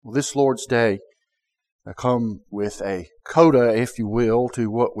Well, this Lord's Day, I come with a coda, if you will,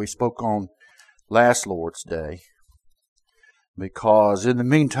 to what we spoke on last Lord's Day. Because in the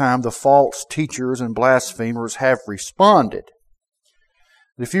meantime, the false teachers and blasphemers have responded.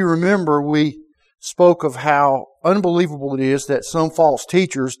 If you remember, we spoke of how unbelievable it is that some false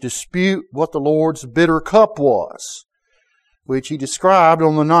teachers dispute what the Lord's bitter cup was, which He described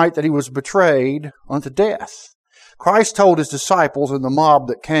on the night that He was betrayed unto death. Christ told His disciples and the mob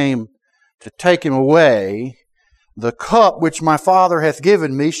that came to take Him away, "The cup which my Father hath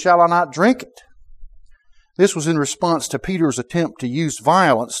given me, shall I not drink it?" This was in response to Peter's attempt to use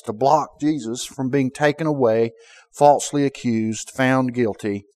violence to block Jesus from being taken away, falsely accused, found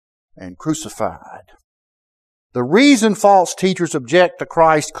guilty, and crucified. The reason false teachers object to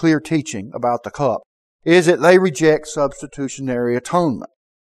Christ's clear teaching about the cup is that they reject substitutionary atonement.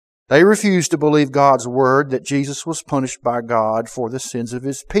 They refuse to believe God's word that Jesus was punished by God for the sins of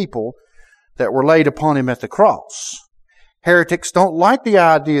His people that were laid upon Him at the cross. Heretics don't like the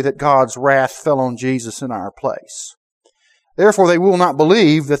idea that God's wrath fell on Jesus in our place. Therefore, they will not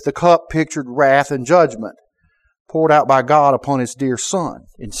believe that the cup pictured wrath and judgment poured out by God upon His dear Son.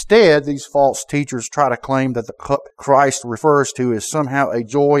 Instead, these false teachers try to claim that the cup Christ refers to is somehow a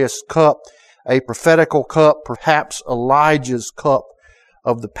joyous cup, a prophetical cup, perhaps Elijah's cup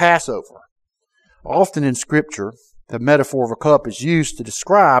of the Passover. Often in Scripture, the metaphor of a cup is used to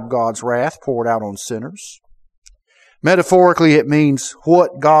describe God's wrath poured out on sinners. Metaphorically, it means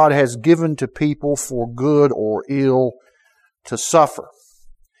what God has given to people for good or ill to suffer.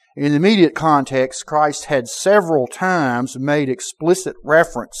 In the immediate context, Christ had several times made explicit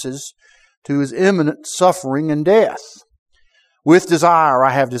references to His imminent suffering and death. "With desire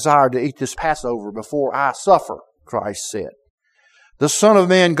I have desired to eat this Passover before I suffer," Christ said. "The Son of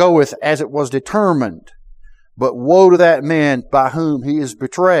Man goeth as it was determined, but woe to that man by whom He is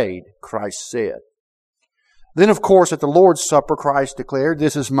betrayed," Christ said. Then, of course, at the Lord's Supper, Christ declared,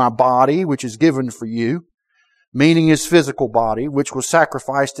 "This is my body, which is given for you," meaning His physical body, which was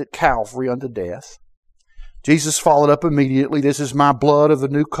sacrificed at Calvary unto death. Jesus followed up immediately, "This is my blood of the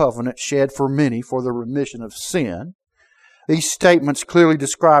new covenant, shed for many for the remission of sin." These statements clearly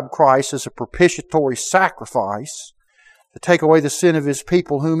describe Christ as a propitiatory sacrifice to take away the sin of His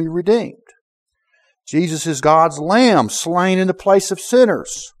people whom He redeemed. Jesus is God's Lamb, slain in the place of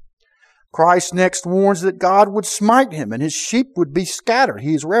sinners. Christ next warns that God would smite Him and His sheep would be scattered.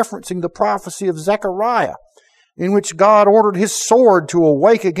 He is referencing the prophecy of Zechariah, in which God ordered His sword to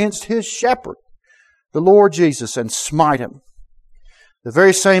awake against His shepherd, the Lord Jesus, and smite him. The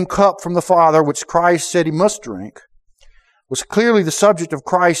very same cup from the Father which Christ said He must drink was clearly the subject of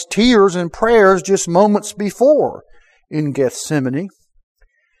Christ's tears and prayers just moments before in Gethsemane.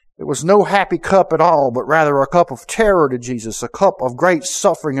 It was no happy cup at all, but rather a cup of terror to Jesus, a cup of great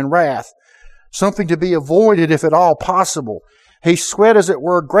suffering and wrath, something to be avoided if at all possible. He sweat, as it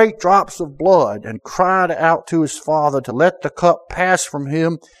were, great drops of blood and cried out to His Father to let the cup pass from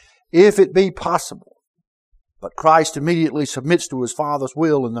Him if it be possible. But Christ immediately submits to His Father's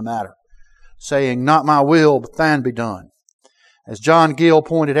will in the matter, saying, "Not my will, but thine be done." As John Gill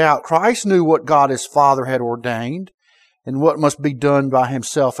pointed out, Christ knew what God His Father had ordained and what must be done by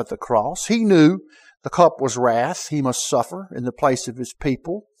Himself at the cross. He knew the cup was wrath He must suffer in the place of His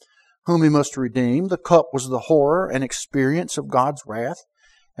people, whom He must redeem. The cup was the horror and experience of God's wrath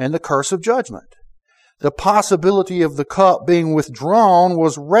and the curse of judgment. The possibility of the cup being withdrawn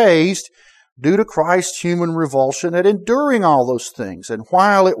was raised due to Christ's human revulsion at enduring all those things. And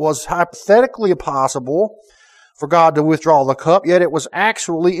while it was hypothetically possible for God to withdraw the cup, yet it was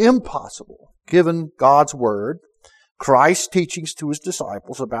actually impossible, given God's word, Christ's teachings to His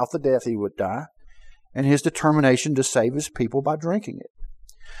disciples about the death He would die, and His determination to save His people by drinking it.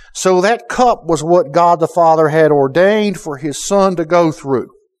 So that cup was what God the Father had ordained for His Son to go through.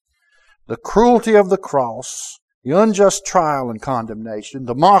 The cruelty of the cross, the unjust trial and condemnation,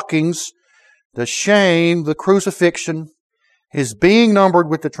 the mockings, the shame, the crucifixion, His being numbered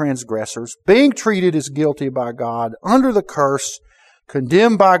with the transgressors, being treated as guilty by God, under the curse,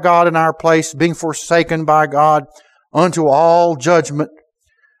 condemned by God in our place, being forsaken by God unto all judgment,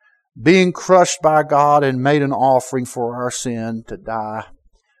 being crushed by God and made an offering for our sin to die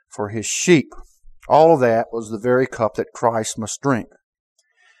for His sheep. All of that was the very cup that Christ must drink.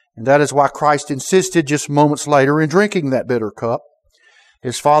 And that is why Christ insisted just moments later in drinking that bitter cup.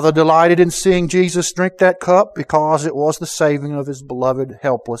 His Father delighted in seeing Jesus drink that cup because it was the saving of His beloved,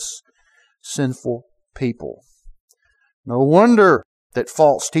 helpless, sinful people. No wonder that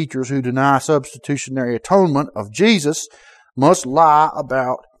false teachers who deny substitutionary atonement of Jesus must lie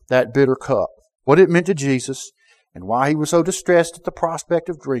about that bitter cup, what it meant to Jesus, and why He was so distressed at the prospect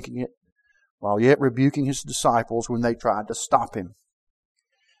of drinking it, while yet rebuking His disciples when they tried to stop Him.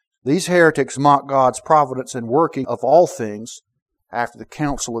 These heretics mock God's providence and working of all things after the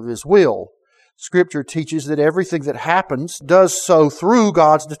counsel of His will. Scripture teaches that everything that happens does so through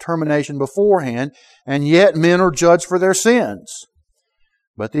God's determination beforehand, and yet men are judged for their sins.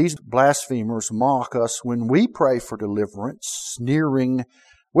 But these blasphemers mock us when we pray for deliverance, sneering,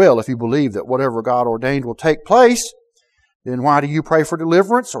 well, if you believe that whatever God ordained will take place, then why do you pray for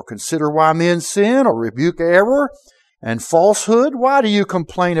deliverance, or consider why men sin, or rebuke error and falsehood? Why do you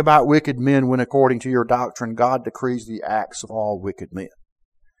complain about wicked men when, according to your doctrine, God decrees the acts of all wicked men?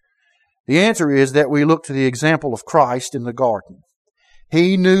 The answer is that we look to the example of Christ in the garden.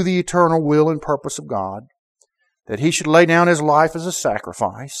 He knew the eternal will and purpose of God, that He should lay down His life as a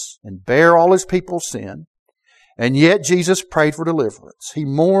sacrifice and bear all His people's sin. And yet Jesus prayed for deliverance. He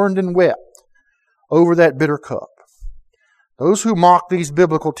mourned and wept over that bitter cup. Those who mock these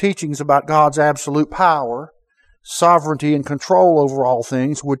biblical teachings about God's absolute power, sovereignty, and control over all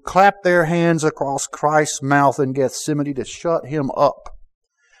things would clap their hands across Christ's mouth in Gethsemane to shut Him up,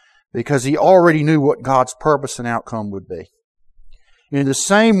 because He already knew what God's purpose and outcome would be. In the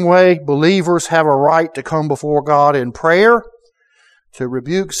same way, believers have a right to come before God in prayer, to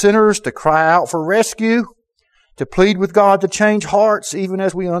rebuke sinners, to cry out for rescue, to plead with God to change hearts, even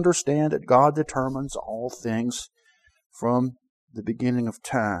as we understand that God determines all things from the beginning of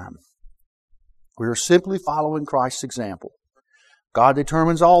time. We are simply following Christ's example. God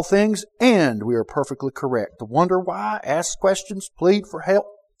determines all things, and we are perfectly correct. To wonder why, ask questions, plead for help.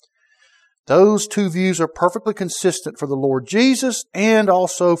 Those two views are perfectly consistent for the Lord Jesus and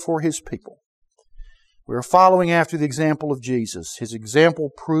also for His people. We are following after the example of Jesus. His example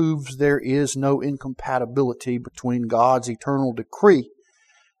proves there is no incompatibility between God's eternal decree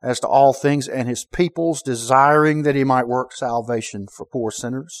as to all things and His people's desiring that He might work salvation for poor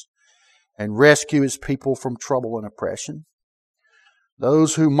sinners and rescue His people from trouble and oppression.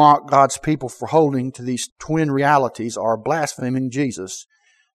 Those who mock God's people for holding to these twin realities are blaspheming Jesus,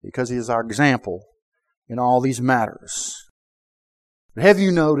 because He is our example in all these matters. But have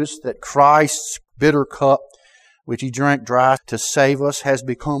you noticed that Christ's bitter cup, which He drank dry to save us, has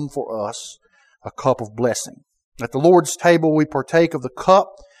become for us a cup of blessing? At the Lord's table we partake of the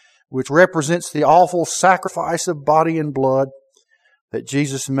cup, which represents the awful sacrifice of body and blood that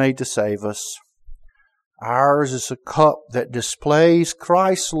Jesus made to save us. Ours is a cup that displays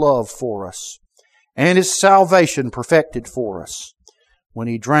Christ's love for us and His salvation perfected for us. When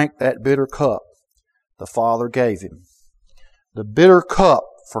He drank that bitter cup the Father gave Him. The bitter cup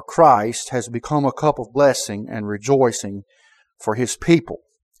for Christ has become a cup of blessing and rejoicing for His people.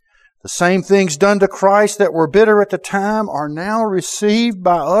 The same things done to Christ that were bitter at the time are now received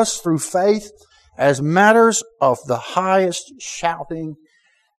by us through faith as matters of the highest shouting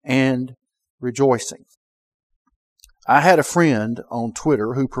and rejoicing. I had a friend on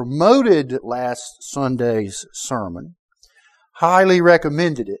Twitter who promoted last Sunday's sermon, highly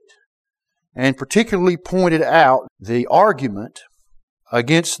recommended it, and particularly pointed out the argument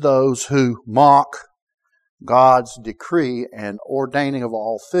against those who mock God's decree and ordaining of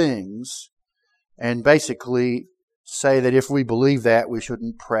all things, and basically say that if we believe that, we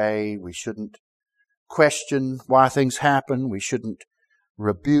shouldn't pray, we shouldn't question why things happen, we shouldn't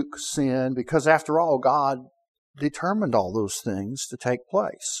rebuke sin, because after all, God determined all those things to take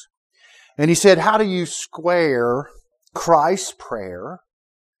place. And he said, how do you square Christ's prayer,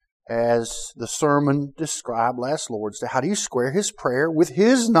 as the sermon described last Lord's Day? How do you square His prayer with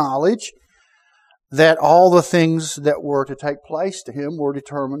His knowledge that all the things that were to take place to Him were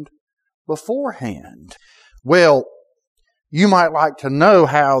determined beforehand? Well, you might like to know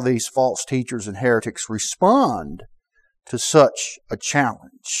how these false teachers and heretics respond to such a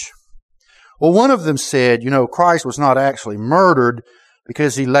challenge. Well, one of them said, Christ was not actually murdered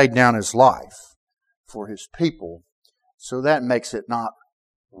because He laid down His life for His people. So that makes it not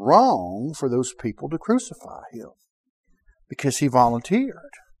wrong for those people to crucify Him, because He volunteered.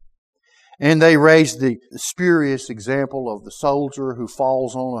 And they raised the spurious example of the soldier who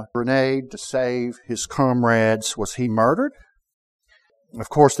falls on a grenade to save his comrades. Was he murdered? Of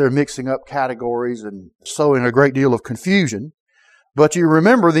course, they're mixing up categories and sowing a great deal of confusion. But you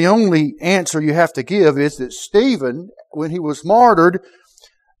remember, the only answer you have to give is that Stephen, when he was martyred,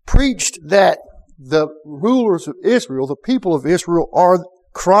 preached that the rulers of Israel, the people of Israel, are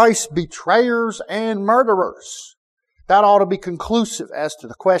Christ's betrayers and murderers. That ought to be conclusive as to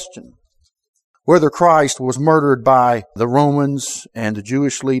the question whether Christ was murdered by the Romans and the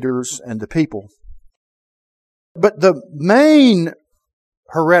Jewish leaders and the people. But the main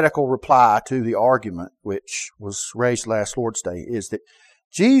heretical reply to the argument which was raised last Lord's Day is that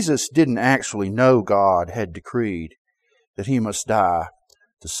Jesus didn't actually know God had decreed that He must die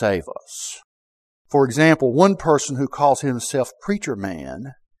to save us. For example, one person who calls himself Preacher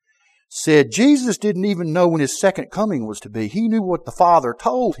Man said Jesus didn't even know when His second coming was to be. He knew what the Father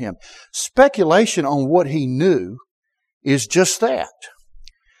told Him. Speculation on what He knew is just that.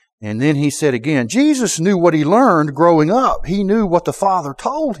 And then he said again, Jesus knew what He learned growing up. He knew what the Father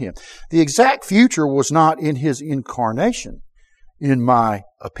told Him. The exact future was not in His incarnation, in my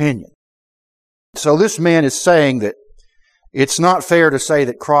opinion. So this man is saying that it's not fair to say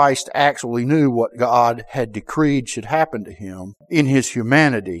that Christ actually knew what God had decreed should happen to Him in His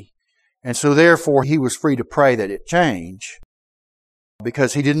humanity. And so therefore He was free to pray that it change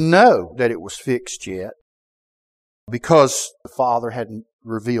because He didn't know that it was fixed yet because the Father hadn't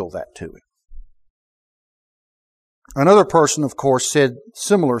revealed that to Him. Another person, of course, said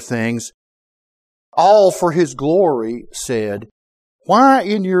similar things. All for His glory said, why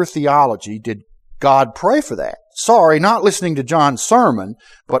in your theology did God pray for that? Sorry, not listening to John's sermon,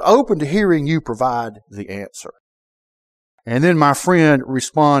 but open to hearing you provide the answer. And then my friend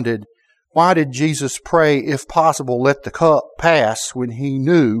responded, why did Jesus pray, if possible, let the cup pass when He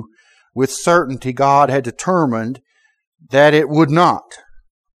knew with certainty God had determined that it would not?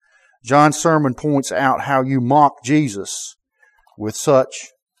 John's sermon points out how you mock Jesus with such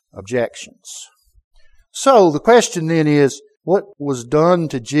objections. So the question then is, what was done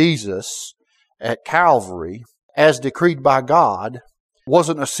to Jesus at Calvary, as decreed by God,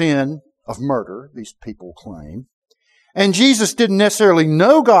 wasn't a sin of murder, these people claim. And Jesus didn't necessarily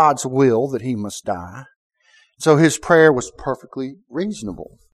know God's will that He must die. So His prayer was perfectly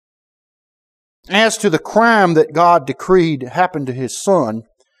reasonable. As to the crime that God decreed happened to His Son,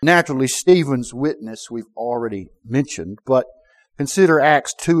 naturally Stephen's witness we've already mentioned, but consider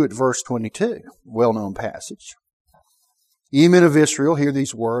Acts 2 at verse 22, well-known passage. Ye men of Israel, hear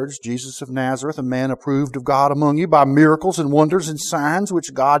these words, Jesus of Nazareth, a man approved of God among you by miracles and wonders and signs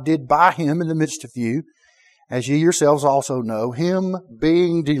which God did by Him in the midst of you, as ye yourselves also know, Him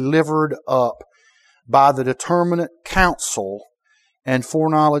being delivered up by the determinate counsel and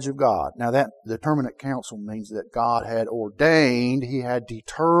foreknowledge of God. Now that determinate counsel means that God had ordained, He had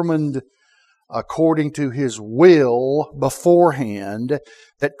determined according to His will beforehand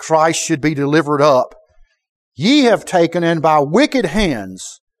that Christ should be delivered up. Ye have taken and by wicked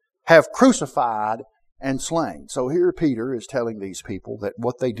hands have crucified and slain. So here Peter is telling these people that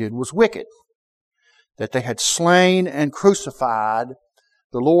what they did was wicked. That they had slain and crucified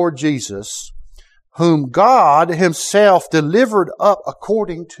the Lord Jesus, whom God Himself delivered up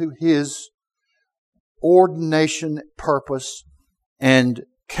according to His ordination, purpose, and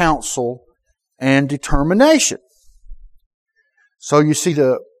counsel, and determination. So you see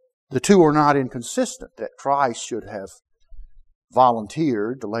the two are not inconsistent, that Christ should have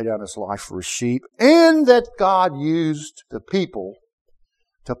volunteered to lay down His life for His sheep, and that God used the people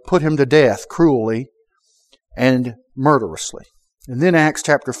to put Him to death cruelly and murderously. And then Acts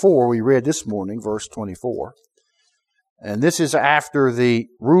chapter 4, we read this morning, verse 24. And this is after the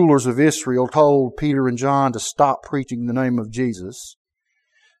rulers of Israel told Peter and John to stop preaching the name of Jesus.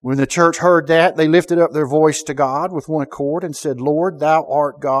 When the church heard that, they lifted up their voice to God with one accord and said, Lord, Thou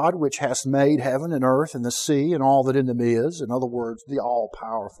art God, which hast made heaven and earth and the sea and all that in them is. In other words, the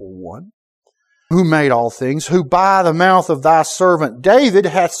all-powerful one, who made all things, who by the mouth of Thy servant David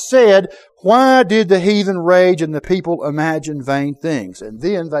hath said, why did the heathen rage and the people imagine vain things? And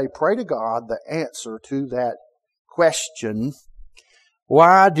then they pray to God the answer to that question.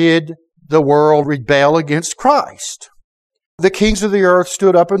 Why did the world rebel against Christ? The kings of the earth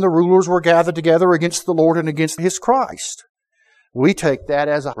stood up and the rulers were gathered together against the Lord and against His Christ. We take that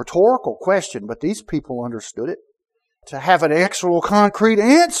as a rhetorical question, but these people understood it to have an actual concrete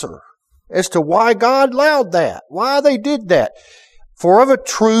answer as to why God allowed that, why they did that. For of a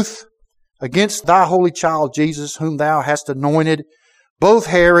truth, against Thy holy child Jesus, whom Thou hast anointed, both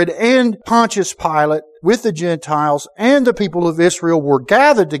Herod and Pontius Pilate with the Gentiles and the people of Israel were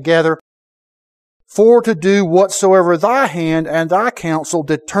gathered together for to do whatsoever Thy hand and Thy counsel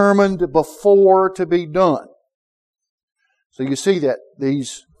determined before to be done. So you see that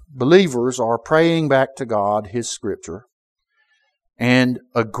these believers are praying back to God, His Scripture, and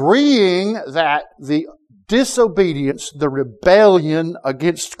agreeing that the disobedience, the rebellion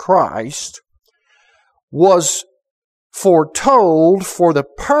against Christ, was foretold for the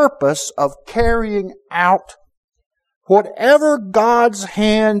purpose of carrying out whatever God's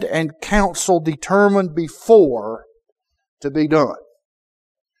hand and counsel determined before to be done.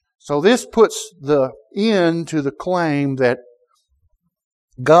 So this puts the end to the claim that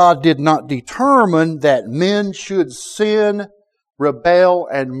God did not determine that men should sin, rebel,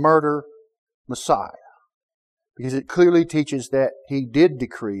 and murder Messiah. Because it clearly teaches that He did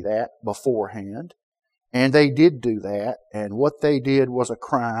decree that beforehand. And they did do that. And what they did was a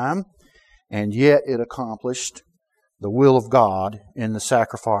crime. And yet it accomplished the will of God in the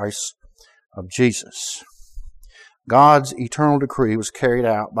sacrifice of Jesus. God's eternal decree was carried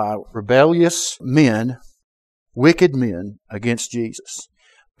out by rebellious men, wicked men, against Jesus.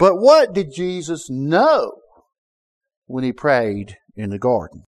 But what did Jesus know when He prayed in the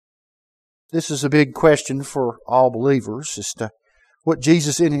garden? This is a big question for all believers as to what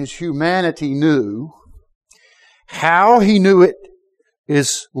Jesus in His humanity knew. How He knew it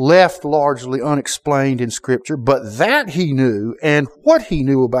is left largely unexplained in Scripture, but that He knew and what He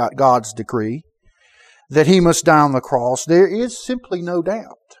knew about God's decree, that He must die on the cross, there is simply no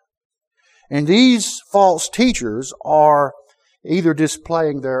doubt. And these false teachers are either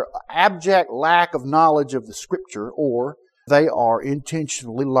displaying their abject lack of knowledge of the Scripture, or they are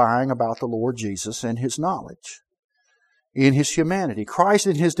intentionally lying about the Lord Jesus and His knowledge in His humanity. Christ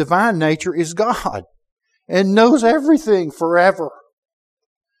in His divine nature is God and knows everything forever.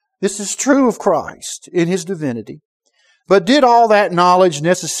 This is true of Christ in His divinity. But did all that knowledge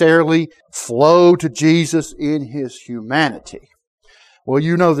necessarily flow to Jesus in His humanity? Well,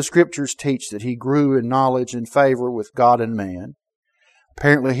 you know the Scriptures teach that He grew in knowledge and favor with God and man.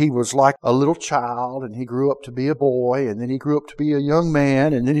 Apparently He was like a little child, and He grew up to be a boy, and then He grew up to be a young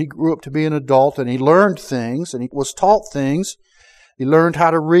man, and then He grew up to be an adult, and He learned things, and He was taught things. He learned how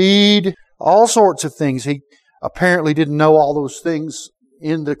to read, all sorts of things. He apparently didn't know all those things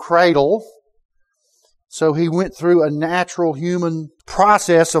in the cradle. So He went through a natural human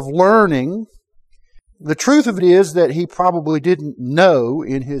process of learning. The truth of it is that He probably didn't know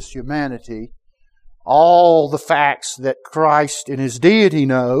in His humanity all the facts that Christ in His deity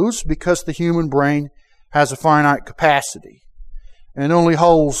knows, because the human brain has a finite capacity and only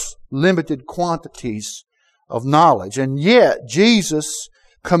holds limited quantities of knowledge. And yet Jesus'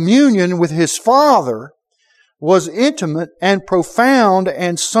 communion with His Father was intimate and profound,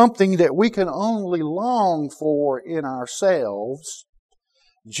 and something that we can only long for in ourselves.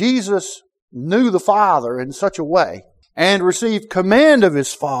 Jesus knew the Father in such a way and received command of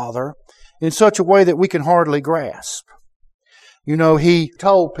His Father in such a way that we can hardly grasp. You know, He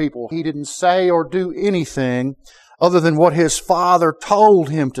told people He didn't say or do anything other than what His Father told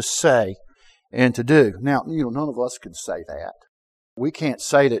Him to say and to do. Now, none of us can say that. We can't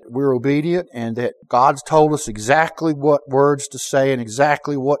say that we're obedient and that God's told us exactly what words to say and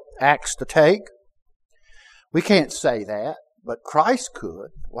exactly what acts to take. We can't say that, but Christ could.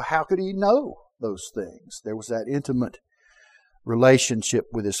 Well, how could He know those things? There was that intimate relationship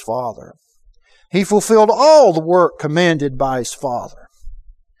with His Father. He fulfilled all the work commanded by His Father.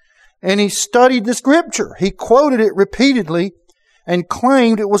 And He studied the Scripture. He quoted it repeatedly and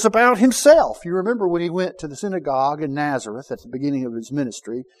claimed it was about Himself. You remember when He went to the synagogue in Nazareth at the beginning of His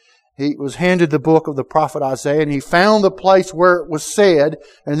ministry, He was handed the book of the prophet Isaiah, and He found the place where it was said,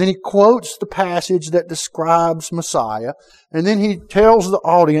 and then He quotes the passage that describes Messiah, and then He tells the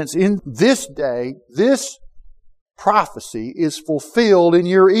audience, in this day, this prophecy is fulfilled in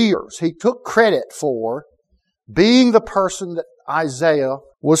your ears. He took credit for being the person that Isaiah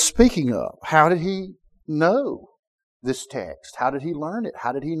was speaking of. How did He know this text? How did He learn it?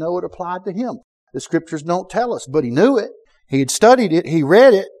 How did He know it applied to Him? The Scriptures don't tell us, but He knew it. He had studied it. He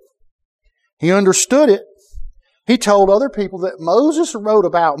read it. He understood it. He told other people that Moses wrote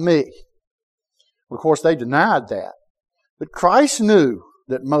about me. Of course, they denied that. But Christ knew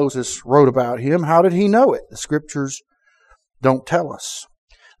that Moses wrote about Him. How did He know it? The Scriptures don't tell us.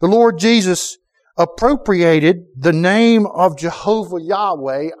 The Lord Jesus appropriated the name of Jehovah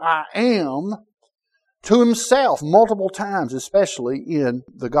Yahweh, I am, to Himself multiple times, especially in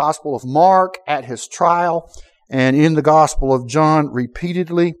the Gospel of Mark at His trial and in the Gospel of John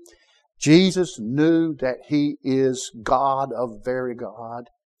repeatedly. Jesus knew that He is God of very God.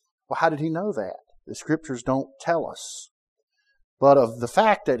 Well, how did He know that? The Scriptures don't tell us. But of the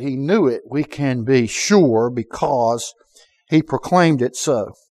fact that He knew it, we can be sure because He proclaimed it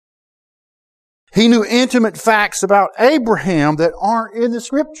so. He knew intimate facts about Abraham that aren't in the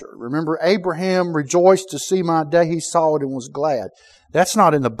Scripture. Remember, Abraham rejoiced to see my day. He saw it and was glad. That's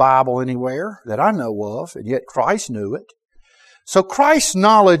not in the Bible anywhere that I know of, and yet Christ knew it. So Christ's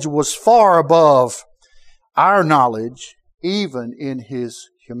knowledge was far above our knowledge, even in His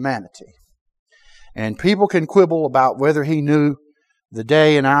humanity. And people can quibble about whether He knew the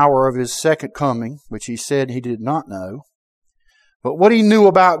day and hour of His second coming, which He said He did not know. But what He knew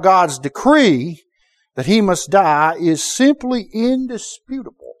about God's decree, that He must die is simply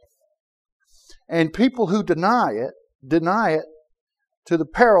indisputable. And people who deny it to the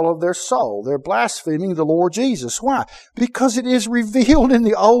peril of their soul. They're blaspheming the Lord Jesus. Why? Because it is revealed in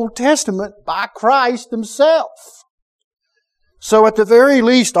the Old Testament by Christ Himself. So at the very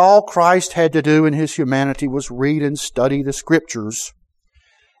least, all Christ had to do in His humanity was read and study the Scriptures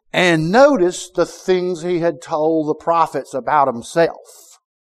and notice the things He had told the prophets about Himself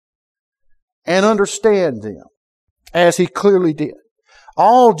and understand them as He clearly did.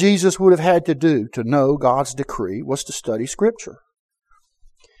 All Jesus would have had to do to know God's decree was to study Scripture.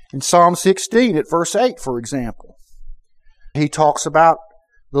 In Psalm 16 at verse 8, for example, He talks about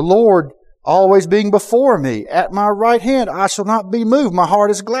the Lord always being before me. At my right hand I shall not be moved. My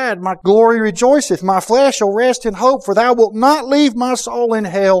heart is glad. My glory rejoiceth. My flesh shall rest in hope. For Thou wilt not leave my soul in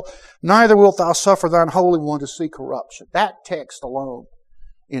hell, neither wilt Thou suffer Thine Holy One to see corruption. That text alone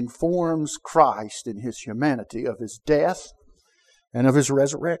informs Christ in His humanity of His death and of His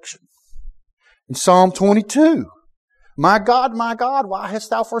resurrection. In Psalm 22, my God, why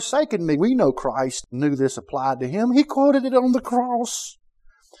hast Thou forsaken me? We know Christ knew this applied to Him. He quoted it on the cross.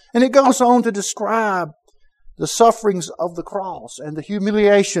 And it goes on to describe the sufferings of the cross and the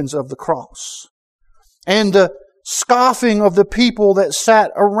humiliations of the cross and the scoffing of the people that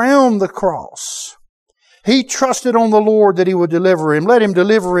sat around the cross. He trusted on the Lord that He would deliver him. Let Him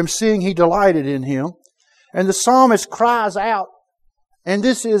deliver him, seeing He delighted in him. And the psalmist cries out, and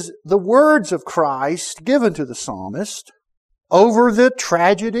this is the words of Christ given to the psalmist over the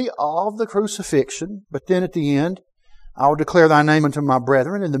tragedy of the crucifixion. But then at the end, I will declare Thy name unto my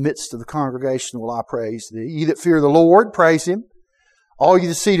brethren. In the midst of the congregation will I praise Thee. Ye that fear the Lord, praise Him. All ye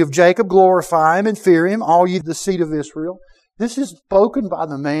the seed of Jacob, glorify Him and fear Him. All ye the seed of Israel. This is spoken by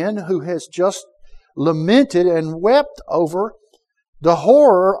the man who has just lamented and wept over the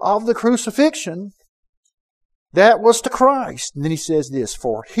horror of the crucifixion that was to Christ. And then he says this,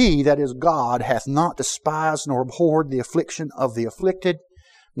 for He, that is God, hath not despised nor abhorred the affliction of the afflicted,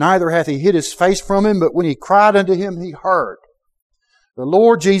 neither hath He hid His face from him, but when he cried unto Him, He heard. The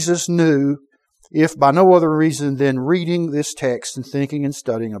Lord Jesus knew, if by no other reason than reading this text and thinking and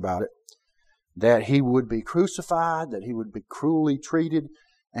studying about it, that He would be crucified, that He would be cruelly treated,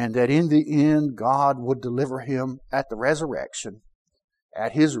 and that in the end God would deliver Him at the resurrection,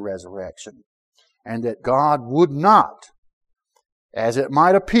 at His resurrection, and that God would not, as it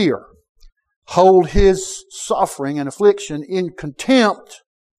might appear, hold His suffering and affliction in contempt,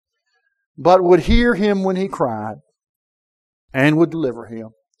 but would hear Him when He cried, and would deliver Him,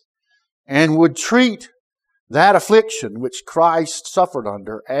 and would treat that affliction which Christ suffered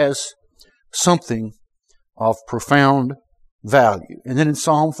under as something of profound value. And then in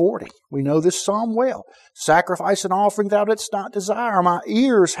Psalm 40, we know this psalm well. Sacrifice and offering Thou didst not desire. My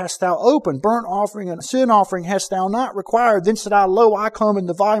ears hast Thou opened. Burnt offering and sin offering hast Thou not required. Then said I, Lo, I come, in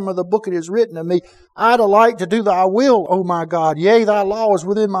the volume of the book it is written of me. I delight to do Thy will, O my God. Yea, Thy law is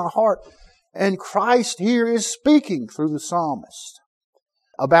within my heart. And Christ here is speaking through the psalmist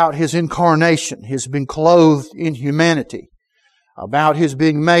about His incarnation, His being clothed in humanity, about His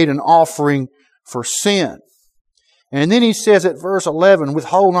being made an offering for sin. And then he says at verse 11,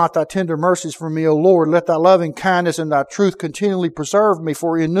 withhold not Thy tender mercies from me, O Lord. Let Thy loving kindness and Thy truth continually preserve me.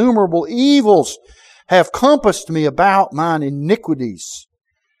 For innumerable evils have compassed me about. Mine iniquities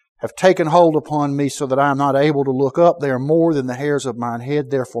have taken hold upon me, so that I am not able to look up. They are more than the hairs of mine head.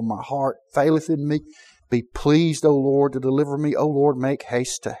 Therefore my heart faileth in me. Be pleased, O Lord, to deliver me. O Lord, make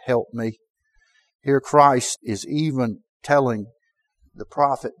haste to help me. Here Christ is even telling the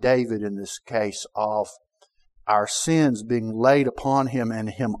prophet David in this case of our sins being laid upon Him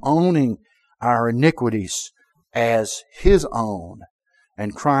and Him owning our iniquities as His own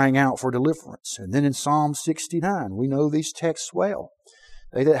and crying out for deliverance. And then in Psalm 69, we know these texts well.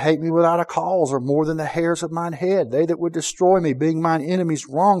 They that hate me without a cause are more than the hairs of mine head. They that would destroy me, being mine enemies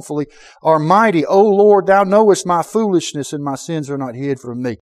wrongfully, are mighty. O Lord, Thou knowest my foolishness, and my sins are not hid from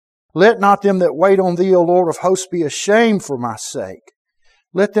me. Let not them that wait on Thee, O Lord of hosts, be ashamed for my sake.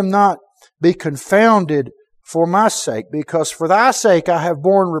 Let them not be confounded for my sake, because for Thy sake I have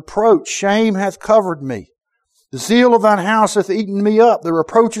borne reproach. Shame hath covered me. The zeal of Thine house hath eaten me up. The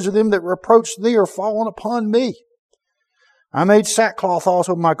reproaches of them that reproach Thee are fallen upon me. I made sackcloth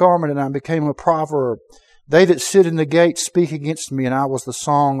also my garment, and I became a proverb. They that sit in the gate speak against me, and I was the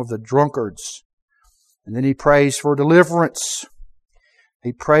song of the drunkards. And then he prays for deliverance.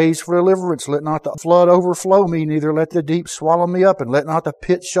 He prays for deliverance. Let not the flood overflow me, neither let the deep swallow me up, and let not the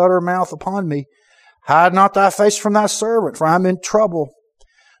pit shut her mouth upon me. Hide not Thy face from Thy servant, for I am in trouble.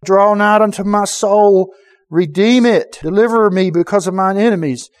 Draw nigh unto my soul. Redeem it. Deliver me because of mine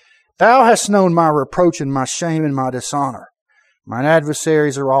enemies. Thou hast known my reproach and my shame and my dishonor. Mine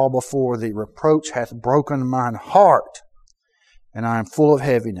adversaries are all before thee. Reproach hath broken mine heart, and I am full of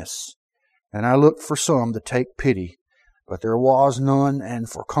heaviness. And I looked for some to take pity, but there was none, and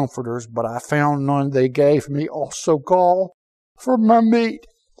for comforters, but I found none. They gave me also gall for my meat,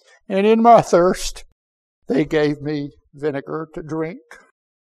 and in my thirst they gave me vinegar to drink.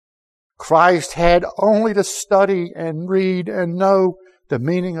 Christ had only to study and read and know the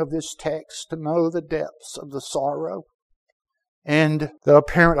meaning of this text, to know the depths of the sorrow and the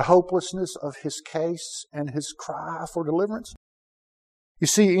apparent hopelessness of his case and his cry for deliverance. You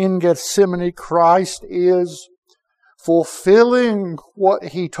see, in Gethsemane, Christ is fulfilling what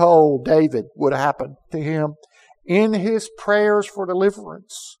he told David would happen to him in his prayers for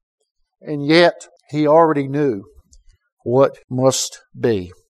deliverance. And yet, he already knew what must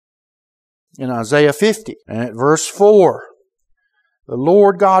be. In Isaiah 50, and at verse 4, the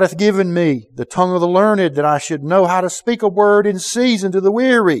Lord God hath given me the tongue of the learned, that I should know how to speak a word in season to the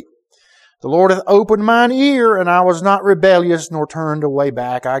weary. The Lord hath opened mine ear, and I was not rebellious, nor turned away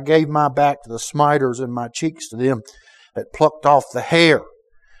back. I gave my back to the smiters, and my cheeks to them that plucked off the hair.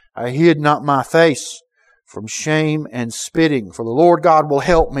 I hid not my face from shame and spitting. For the Lord God will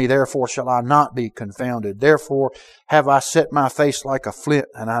help me, therefore shall I not be confounded. Therefore have I set my face like a flint,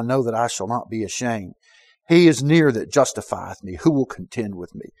 and I know that I shall not be ashamed. He is near that justifieth me. Who will contend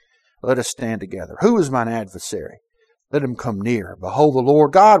with me? Let us stand together. Who is mine adversary? Let him come near. Behold, the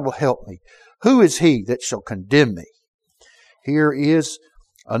Lord God will help me. Who is he that shall condemn me? Here is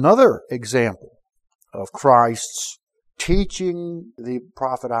another example of Christ's teaching the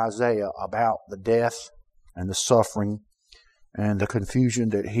prophet Isaiah about the death and the suffering and the confusion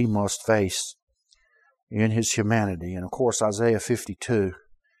that he must face in his humanity. And of course, Isaiah 52,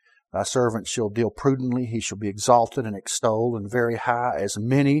 thy servant shall deal prudently, he shall be exalted and extolled and very high, as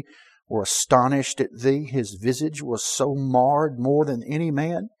many were astonished at thee. His visage was so marred more than any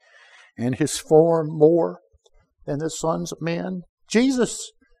man, and his form more than the sons of men.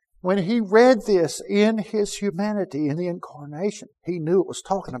 Jesus, when he read this in his humanity, in the incarnation, he knew it was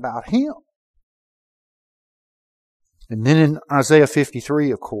talking about him. And then in Isaiah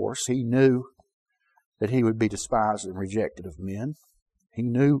 53, of course, he knew that he would be despised and rejected of men. He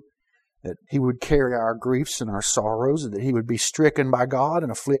knew that he would carry our griefs and our sorrows, and that he would be stricken by God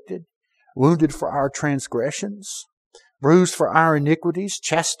and afflicted, wounded for our transgressions, bruised for our iniquities,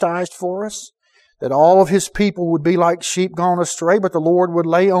 chastised for us, that all of his people would be like sheep gone astray, but the Lord would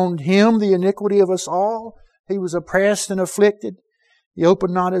lay on him the iniquity of us all. He was oppressed and afflicted. He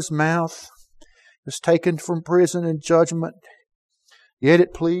opened not his mouth. He was taken from prison and judgment. Yet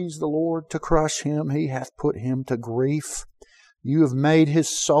it pleased the Lord to crush him. He hath put him to grief. You have made his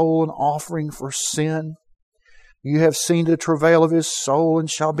soul an offering for sin. You have seen the travail of his soul, and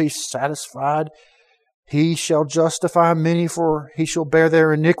shall be satisfied. He shall justify many, for he shall bear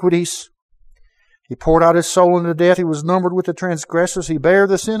their iniquities. He poured out his soul into death. He was numbered with the transgressors. He bare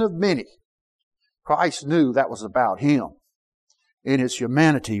the sin of many. Christ knew that was about him in his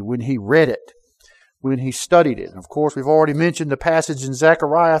humanity when he read it, when he studied it. And of course, we've already mentioned the passage in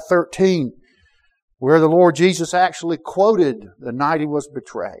Zechariah 13, where the Lord Jesus actually quoted the night he was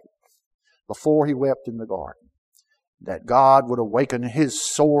betrayed, before he wept in the garden, that God would awaken his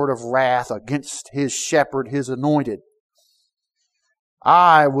sword of wrath against his shepherd, his anointed.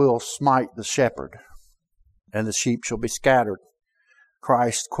 I will smite the shepherd, and the sheep shall be scattered.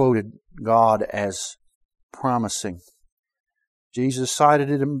 Christ quoted God as promising. Jesus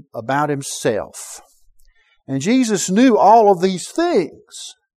cited it about himself. And Jesus knew all of these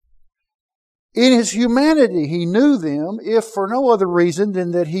things. In his humanity, he knew them, if for no other reason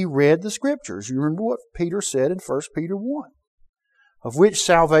than that he read the Scriptures. You remember what Peter said in 1 Peter 1. Of which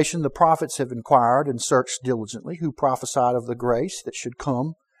salvation the prophets have inquired and searched diligently, who prophesied of the grace that should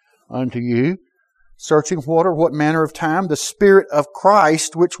come unto you, searching what manner of time the Spirit of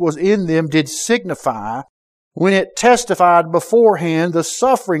Christ which was in them did signify, when it testified beforehand the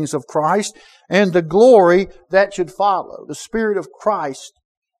sufferings of Christ and the glory that should follow. The Spirit of Christ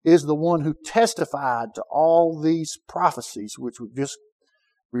is the one who testified to all these prophecies, which we've just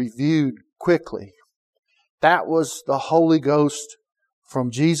reviewed quickly. That was the Holy Ghost from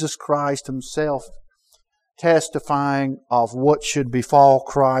Jesus Christ himself, testifying of what should befall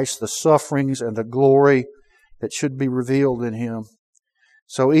Christ, the sufferings and the glory that should be revealed in him.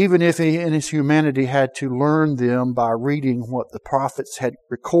 So even if he in his humanity had to learn them by reading what the prophets had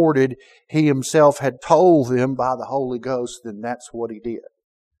recorded, he himself had told them by the Holy Ghost, then that's what he did.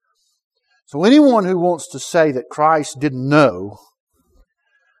 So anyone who wants to say that Christ didn't know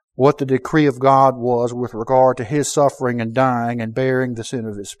what the decree of God was with regard to His suffering and dying and bearing the sin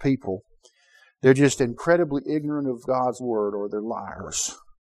of His people. They're just incredibly ignorant of God's Word, or they're liars.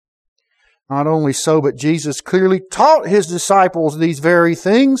 Not only so, but Jesus clearly taught His disciples these very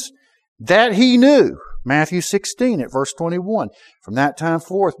things that He knew. Matthew 16 at verse 21. From that time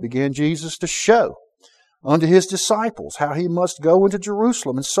forth began Jesus to show unto His disciples how He must go into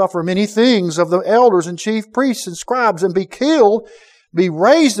Jerusalem and suffer many things of the elders and chief priests and scribes, and be killed, be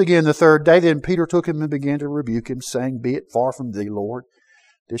raised again the third day. Then Peter took Him and began to rebuke Him, saying, Be it far from Thee, Lord.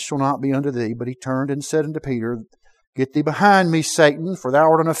 This shall not be unto Thee. But He turned and said unto Peter, Get thee behind me, Satan, for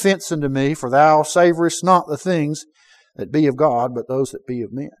thou art an offense unto me, for thou savorest not the things that be of God, but those that be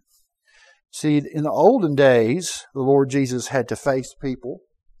of men. See, in the olden days, the Lord Jesus had to face people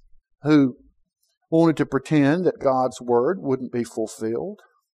who wanted to pretend that God's Word wouldn't be fulfilled,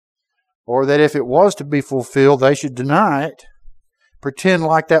 or that if it was to be fulfilled, they should deny it, pretend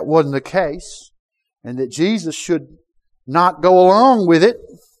like that wasn't the case, and that Jesus should not go along with it.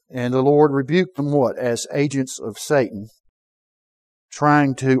 And the Lord rebuked them what? As agents of Satan,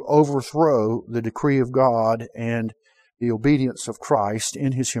 trying to overthrow the decree of God and the obedience of Christ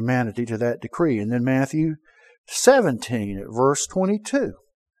in His humanity to that decree. And then Matthew 17 at verse 22.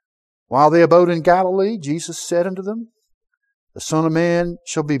 While they abode in Galilee, Jesus said unto them, The Son of Man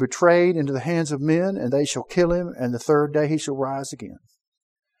shall be betrayed into the hands of men, and they shall kill Him, and the third day He shall rise again.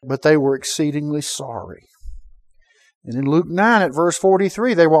 But they were exceedingly sorry. And in Luke 9 at verse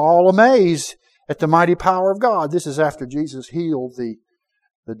 43, they were all amazed at the mighty power of God. This is after Jesus healed the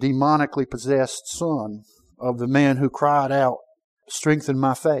demonically possessed son of the man who cried out, Strengthen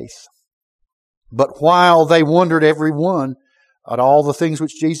my faith. But while they wondered every one at all the things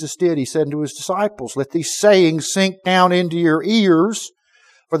which Jesus did, He said unto His disciples, Let these sayings sink down into your ears,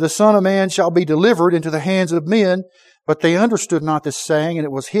 for the Son of Man shall be delivered into the hands of men. But they understood not this saying, and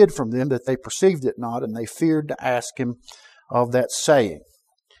it was hid from them that they perceived it not, and they feared to ask Him of that saying.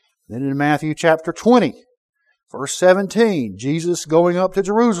 Then in Matthew chapter 20, verse 17, Jesus going up to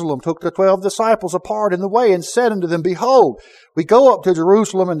Jerusalem took the 12 disciples apart in the way and said unto them, Behold, we go up to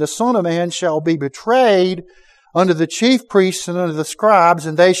Jerusalem, and the Son of Man shall be betrayed unto the chief priests and unto the scribes,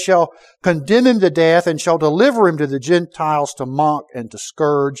 and they shall condemn Him to death, and shall deliver Him to the Gentiles to mock and to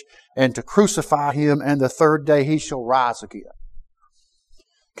scourge and to crucify Him, and the third day He shall rise again.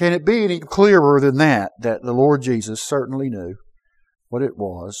 Can it be any clearer than that the Lord Jesus certainly knew what it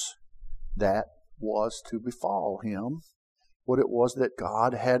was that was to befall Him, what it was that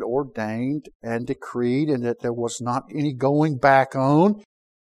God had ordained and decreed, and that there was not any going back on,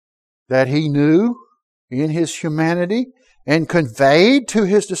 that He knew in His humanity and conveyed to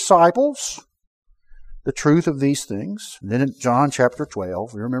His disciples the truth of these things. And then in John chapter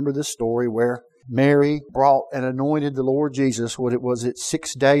 12, we remember this story where Mary brought and anointed the Lord Jesus, what it was,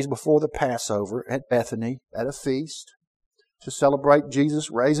 6 days before the Passover at Bethany at a feast to celebrate Jesus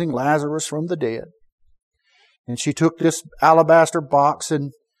raising Lazarus from the dead. And she took this alabaster box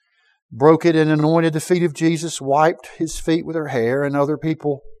and broke it and anointed the feet of Jesus, wiped His feet with her hair, and other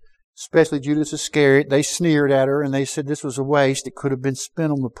people, especially Judas Iscariot, they sneered at her and they said this was a waste. It could have been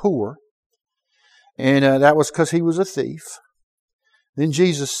spent on the poor. And that was because he was a thief. Then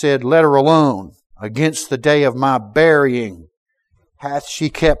Jesus said, Let her alone. Against the day of my burying hath she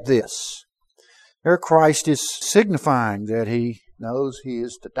kept this. There Christ is signifying that He knows He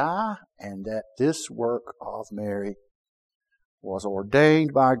is to die, and that this work of Mary was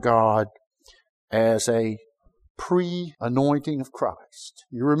ordained by God as a pre-anointing of Christ.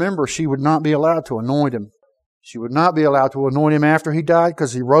 You remember, she would not be allowed to anoint Him. She would not be allowed to anoint Him after He died,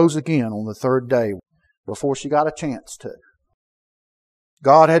 because He rose again on the third day before she got a chance to.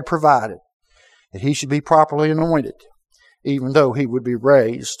 God had provided that He should be properly anointed, even though He would be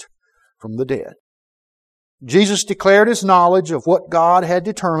raised from the dead. Jesus declared His knowledge of what God had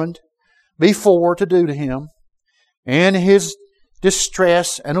determined before to do to Him, and His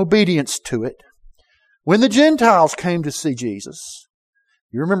distress and obedience to it. When the Gentiles came to see Jesus,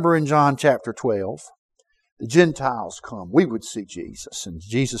 you remember in John chapter 12, the Gentiles come, we would see Jesus. And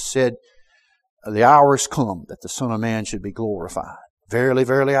Jesus said, The hour is come that the Son of Man should be glorified. Verily,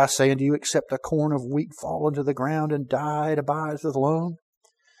 verily, I say unto you, except a corn of wheat fall into the ground and die, it abideth alone.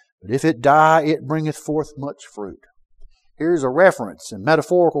 But if it die, it bringeth forth much fruit. Here's a reference, a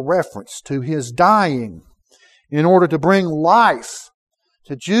metaphorical reference to His dying in order to bring life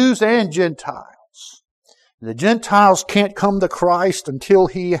to Jews and Gentiles. The Gentiles can't come to Christ until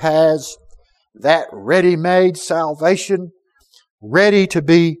He has that ready-made salvation ready to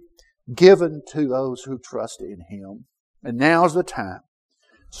be given to those who trust in Him. And now's the time.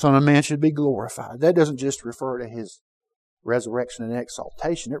 Son of Man should be glorified. That doesn't just refer to His resurrection and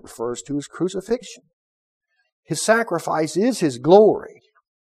exaltation, it refers to His crucifixion. His sacrifice is His glory.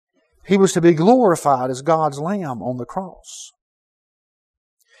 He was to be glorified as God's Lamb on the cross.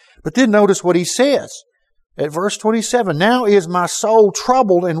 But then notice what He says at verse 27. Now is my soul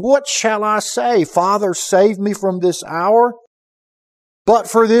troubled, and what shall I say? Father, save me from this hour. But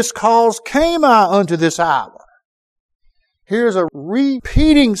for this cause came I unto this hour. Here's a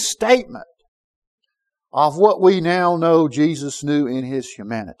repeating statement of what we now know Jesus knew in His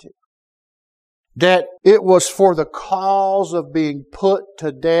humanity. That it was for the cause of being put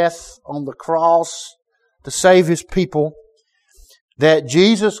to death on the cross to save His people that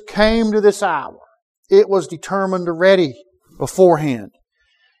Jesus came to this hour. It was determined already beforehand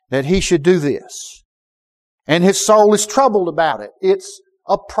that He should do this. And His soul is troubled about it. It's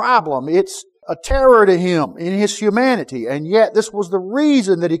a problem. It's a terror to Him in His humanity. And yet this was the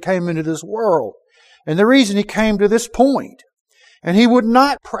reason that He came into this world. And the reason He came to this point. And He would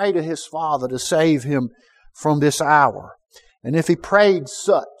not pray to His Father to save Him from this hour. And if He prayed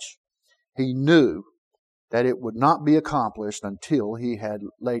such, He knew that it would not be accomplished until He had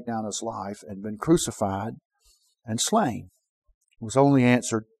laid down His life and been crucified and slain. It was only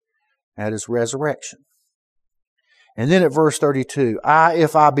answered at His resurrection. And then at verse 32,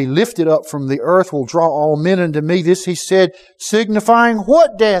 if I be lifted up from the earth, will draw all men unto me. This He said, signifying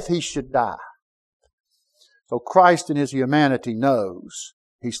what death He should die. So Christ in His humanity knows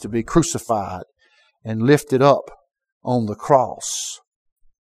He's to be crucified and lifted up on the cross.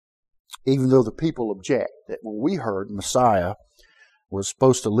 Even though the people object that when we heard Messiah was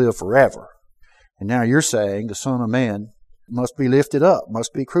supposed to live forever. And now you're saying the Son of Man must be lifted up,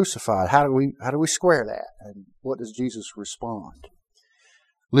 must be crucified. How do we square that? And what does Jesus respond?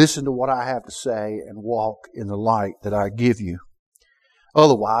 Listen to what I have to say and walk in the light that I give you.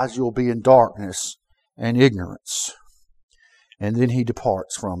 Otherwise you'll be in darkness and ignorance. And then He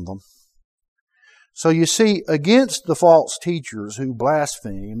departs from them. So you see, against the false teachers who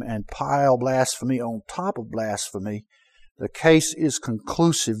blaspheme and pile blasphemy on top of blasphemy, the case is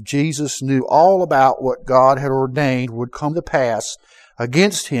conclusive. Jesus knew all about what God had ordained would come to pass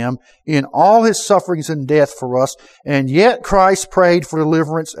against Him in all His sufferings and death for us, and yet Christ prayed for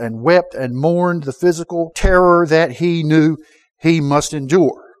deliverance and wept and mourned the physical terror that He knew He must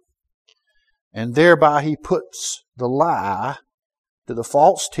endure. And thereby He puts the lie to the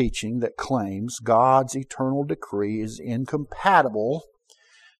false teaching that claims God's eternal decree is incompatible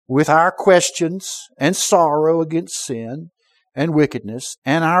with our questions and sorrow against sin and wickedness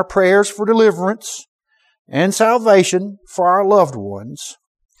and our prayers for deliverance and salvation for our loved ones.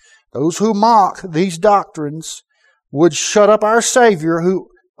 Those who mock these doctrines would shut up our Savior, who,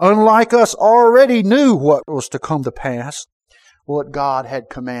 unlike us, already knew what was to come to pass, what God had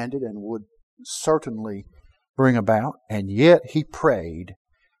commanded and would certainly bring about, and yet He prayed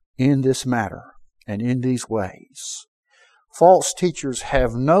in this matter and in these ways. False teachers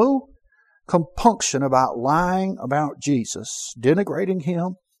have no compunction about lying about Jesus, denigrating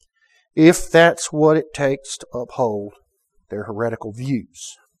Him, if that's what it takes to uphold their heretical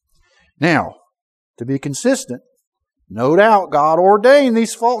views. Now, to be consistent, no doubt God ordained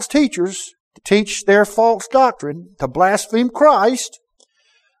these false teachers to teach their false doctrine, to blaspheme Christ.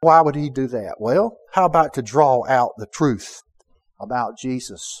 Why would He do that? Well, how about to draw out the truth about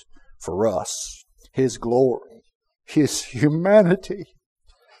Jesus for us? His glory, His humanity,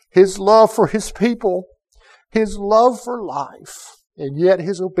 His love for His people, His love for life, and yet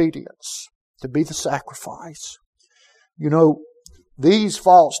His obedience to be the sacrifice. You know, these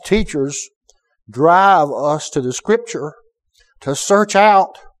false teachers drive us to the Scripture to search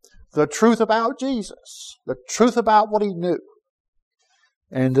out the truth about Jesus, the truth about what He knew,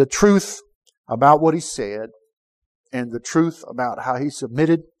 and the truth about what He said, and the truth about how He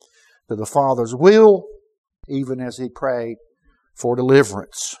submitted to the Father's will, even as He prayed for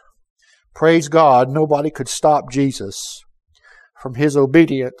deliverance. Praise God, nobody could stop Jesus from His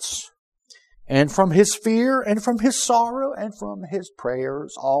obedience, and from His fear, and from His sorrow, and from His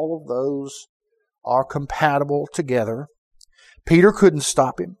prayers. All of those are compatible together. Peter couldn't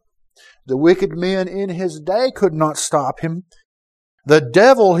stop Him. The wicked men in His day could not stop Him. The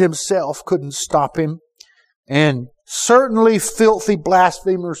devil himself couldn't stop Him. And certainly filthy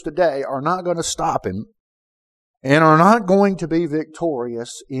blasphemers today are not going to stop Him, and are not going to be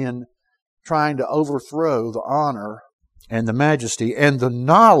victorious in trying to overthrow the honor and the majesty and the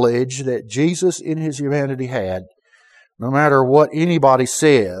knowledge that Jesus in His humanity had. No matter what anybody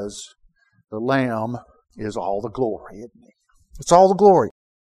says, the Lamb is all the glory, isn't He? It's all the glory.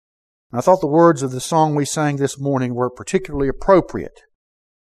 I thought the words of the song we sang this morning were particularly appropriate.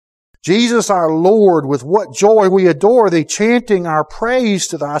 Jesus our Lord, with what joy we adore Thee, chanting our praise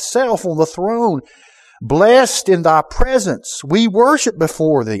to Thyself on the throne. Blessed in Thy presence, we worship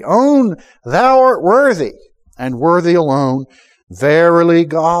before Thee. Own Thou art worthy, and worthy alone. Verily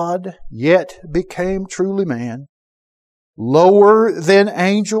God, yet became truly man, lower than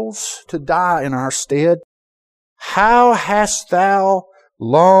angels to die in our stead. How hast Thou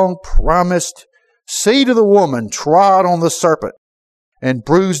long promised seed of the woman trod on the serpent and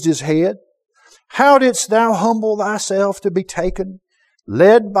bruised his head? How didst Thou humble Thyself to be taken,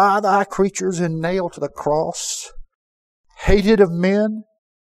 led by Thy creatures and nailed to the cross, hated of men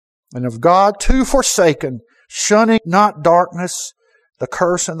and of God too forsaken, shunning not darkness, the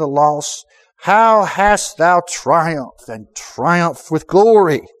curse and the loss? How hast Thou triumphed and triumphed with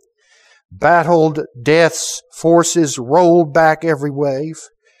glory, battled death's forces, rolled back every wave?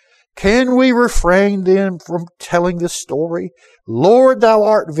 Can we refrain then from telling this story? Lord, Thou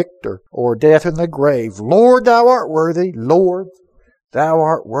art victor o'er death and the grave. Lord, Thou art worthy. Lord, Thou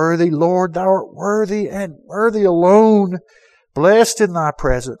art worthy. Lord, Thou art worthy and worthy alone. Blessed in Thy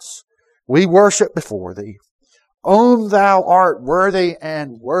presence, we worship before Thee. Own Thou art worthy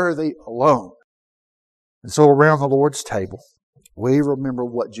and worthy alone. And so around the Lord's table, we remember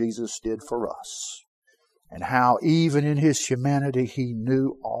what Jesus did for us and how even in His humanity He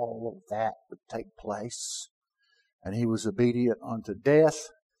knew all of that would take place. And He was obedient unto death,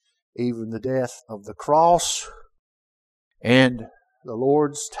 even the death of the cross. And the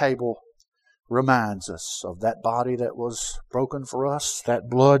Lord's table reminds us of that body that was broken for us, that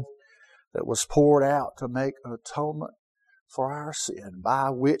blood that was poured out to make an atonement for our sin, by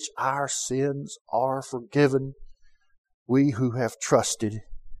which our sins are forgiven, we who have trusted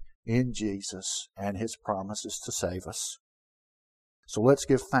in Jesus and His promises to save us. So let's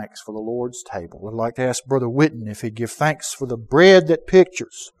give thanks for the Lord's table. I'd like to ask Brother Whitten if he'd give thanks for the bread that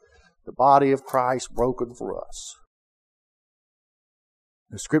pictures the body of Christ broken for us.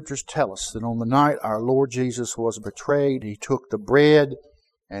 The Scriptures tell us that on the night our Lord Jesus was betrayed, He took the bread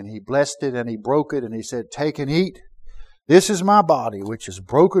and He blessed it and He broke it and He said, "Take and eat. This is my body which is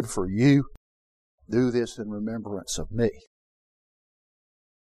broken for you. Do this in remembrance of me."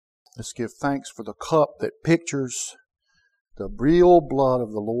 Let's give thanks for the cup that pictures the real blood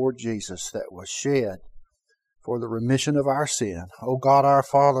of the Lord Jesus that was shed for the remission of our sin. O God our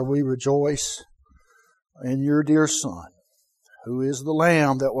Father, we rejoice in Your dear Son, who is the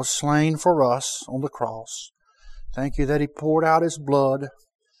Lamb that was slain for us on the cross. Thank You that He poured out His blood.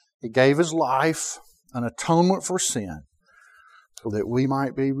 He gave His life, an atonement for sin, so that we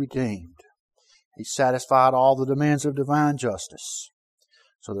might be redeemed. He satisfied all the demands of divine justice,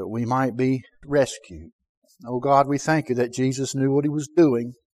 so that we might be rescued. Oh God, we thank You that Jesus knew what He was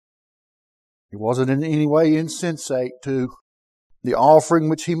doing. He wasn't in any way insensate to the offering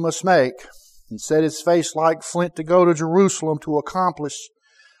which He must make. He set His face like flint to go to Jerusalem to accomplish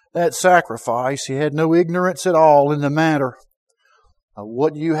that sacrifice. He had no ignorance at all in the matter of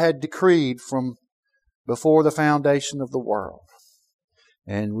what You had decreed from before the foundation of the world.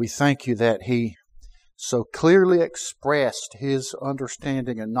 And we thank You that He so clearly expressed His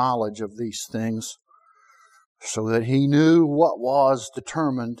understanding and knowledge of these things, so that He knew what was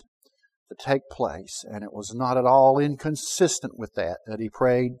determined to take place. And it was not at all inconsistent with that He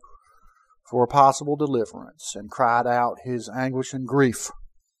prayed for a possible deliverance and cried out His anguish and grief.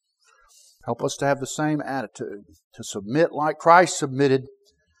 Help us to have the same attitude, to submit like Christ submitted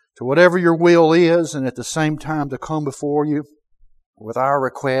to whatever Your will is, and at the same time to come before You with our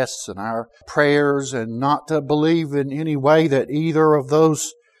requests and our prayers, and not to believe in any way that either of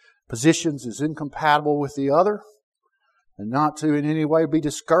those positions is incompatible with the other, and not to in any way be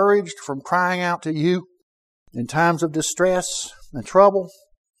discouraged from crying out to You in times of distress and trouble,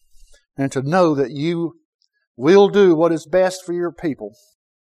 and to know that You will do what is best for Your people.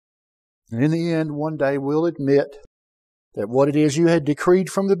 And in the end, one day we'll admit that what it is You had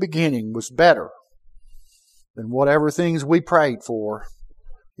decreed from the beginning was better than whatever things we prayed for,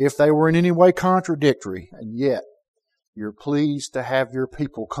 if they were in any way contradictory. And yet, You're pleased to have Your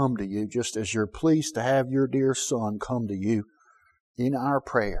people come to You, just as You're pleased to have Your dear Son come to You in our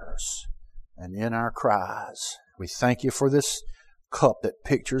prayers and in our cries. We thank You for this cup that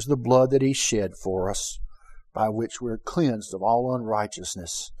pictures the blood that He shed for us, by which we're cleansed of all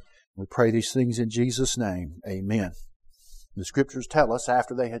unrighteousness. We pray these things in Jesus' name. Amen. The Scriptures tell us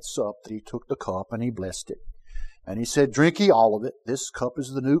after they had supped that He took the cup and He blessed it. And He said, "Drink ye all of it. This cup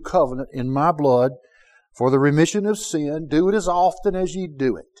is the new covenant in my blood for the remission of sin. Do it as often as ye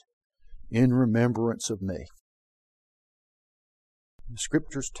do it in remembrance of me." The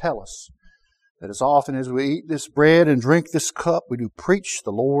Scriptures tell us that as often as we eat this bread and drink this cup, we do preach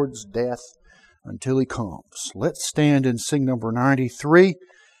the Lord's death until He comes. Let's stand and sing number 93.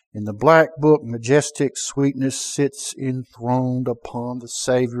 In the black book, majestic sweetness sits enthroned upon the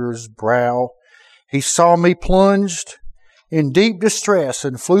Savior's brow. He saw me plunged in deep distress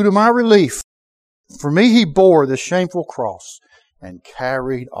and flew to my relief. For me He bore the shameful cross and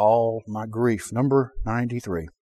carried all my grief. Number 93.